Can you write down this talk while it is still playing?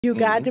You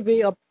got to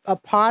be a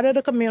part of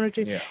the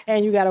community,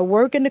 and you got to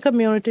work in the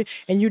community,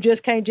 and you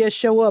just can't just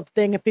show up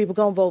thinking people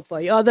going to vote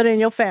for you, other than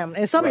your family.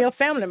 And some of your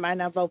family might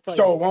not vote for you.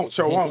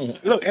 So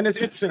won't. Look, and it's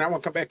interesting. I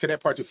want to come back to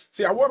that part too.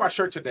 See, I wore my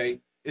shirt today.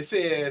 It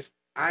says,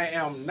 I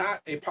am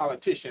not a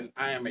politician.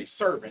 I am a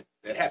servant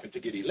that happened to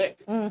get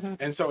elected.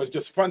 And so it's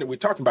just funny we're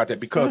talking about that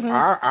because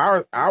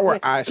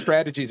our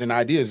strategies and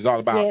ideas is all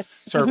about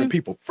serving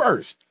people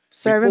first.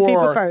 Serving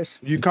people first.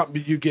 You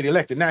get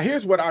elected. Now,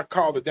 here's what I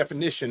call the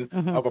definition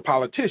of a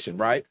politician,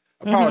 right?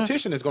 A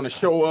politician is going to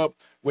show up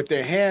with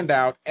their hand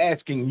out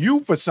asking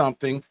you for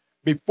something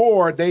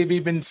before they've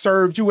even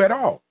served you at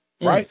all,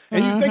 right?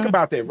 And you think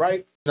about that,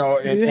 right?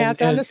 You have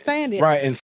to understand it. Right. And